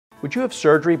Would you have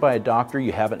surgery by a doctor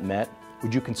you haven't met?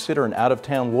 Would you consider an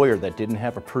out-of-town lawyer that didn't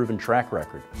have a proven track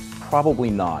record? Probably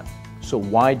not. So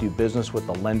why do business with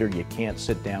a lender you can't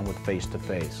sit down with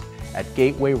face-to-face? At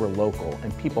Gateway, we're local,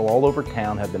 and people all over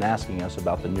town have been asking us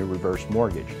about the new reverse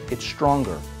mortgage. It's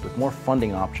stronger, with more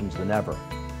funding options than ever.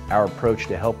 Our approach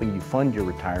to helping you fund your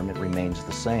retirement remains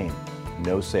the same.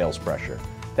 No sales pressure.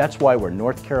 That's why we're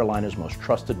North Carolina's most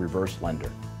trusted reverse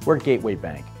lender. We're Gateway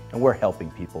Bank, and we're helping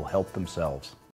people help themselves.